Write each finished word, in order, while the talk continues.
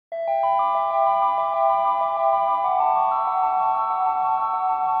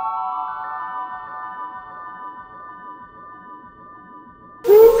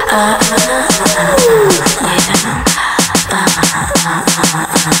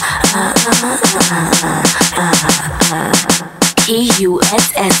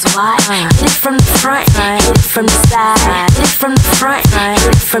E-U-S-S-Y. Hit it from the front, hit it from the side. Hit it from the front, hit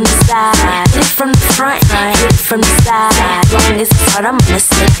it from the side. Hit it from the front, hit it from the side. Long as it's hard, I'm gonna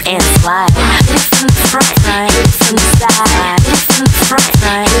slip and slide. Hit it from the front, hit it from the side. Hit it from the front,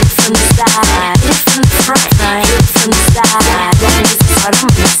 hit it from the side. Hit it from the front, hit it from the side. Long as it's hard,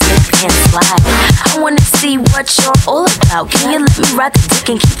 I'm gonna slip and slide. I wanna see what you're all about. Can you let me ride the dick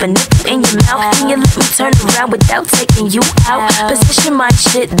and keep a nipple in your mouth? Can you let me turn around without taking you out? Position my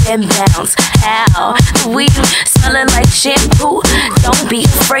shit, then bounce. How? The weed smelling like shampoo. Don't be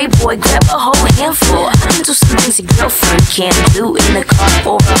afraid, boy, grab a whole handful. I can do some things your girlfriend can't do in the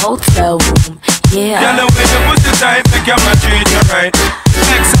car or a hotel room. Yeah. Girl, the way you pussy tight, make your man treat you right.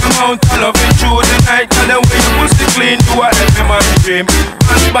 X amount of loving through the night. Girl, the way you pussy clean, you are every man's dream.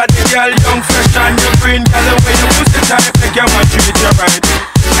 And body, girl, young, fresh and you green. Girl, the way you pussy tight, make your man treat you right.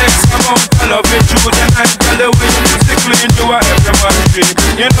 X amount of loving through the night. Girl, the way you pussy clean, you are every man's dream.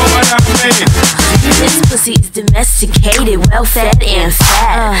 You know what I mean? This pussy is domesticated, well fed and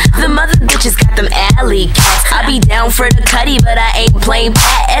fat. The mother bitches got them alley cats. I be down for the cutty, but I ain't plain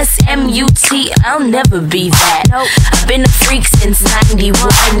Pat. S-M-U-T, I'll never be that. I've been a freak since 91.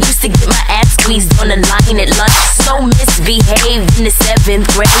 Used to get my ass squeezed on the line at lunch. So misbehaved in the 7th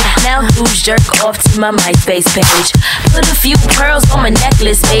grade. Now dudes jerk off to my MySpace page. Put a few pearls on my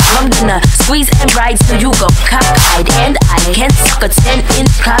necklace, babe. I'm gonna squeeze and ride till you go cockeyed. And I can suck a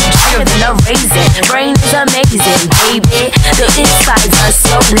 10-inch cock higher than a raisin. Brain is amazing, baby. The insides are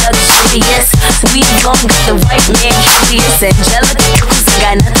so luxurious. We gon' get the white man curious. Angelica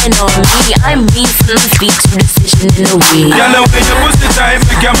got nothing on me. I'm mean from the feet to the decision in the weed. Girl, the way you pussy tight,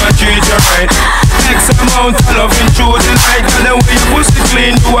 make your man treat you right. X amount of loving through the night. Girl, the way you pussy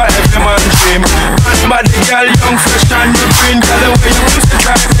clean, you are every man's dream. And body, girl, young, fresh and you green. Girl, the way you pussy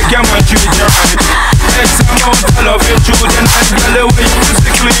tight, make your man treat you right. X amount of loving through the night. Girl, the way you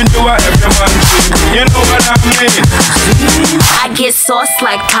pussy clean, you are every man's dream. You know what I mean? I get sauce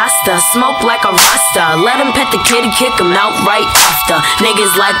like pasta, smoke like a rasta. Let him pet the kitty, kick him out right after.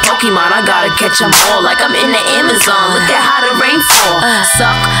 Niggas like Pokemon, I gotta catch them all. Like I'm in the Amazon, look at how the rain fall.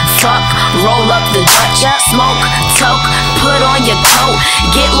 Suck, fuck, roll up the Dutch. Smoke, toke, put on your coat.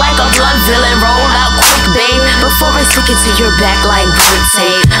 Get like a blood villain, roll out quick, babe. Before I stick it to your back like bird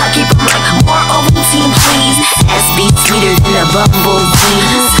tape. I keep them like more Ovaltine, please. Ass be sweeter than a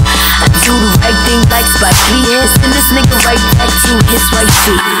bumblebee. I do the right thing like Spike Lee. Send this nigga right back to his white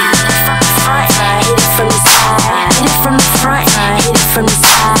feet. Hit it from the front, hit it from the side. Hit it from the front, hit it from the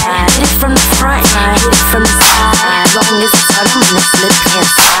side. Hit it from the front, hit it from the side. Long as it's hard, I'm gonna slip and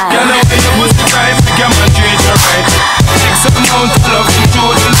slide. Girl, the way you pussy tight, make your man treat you right. X amount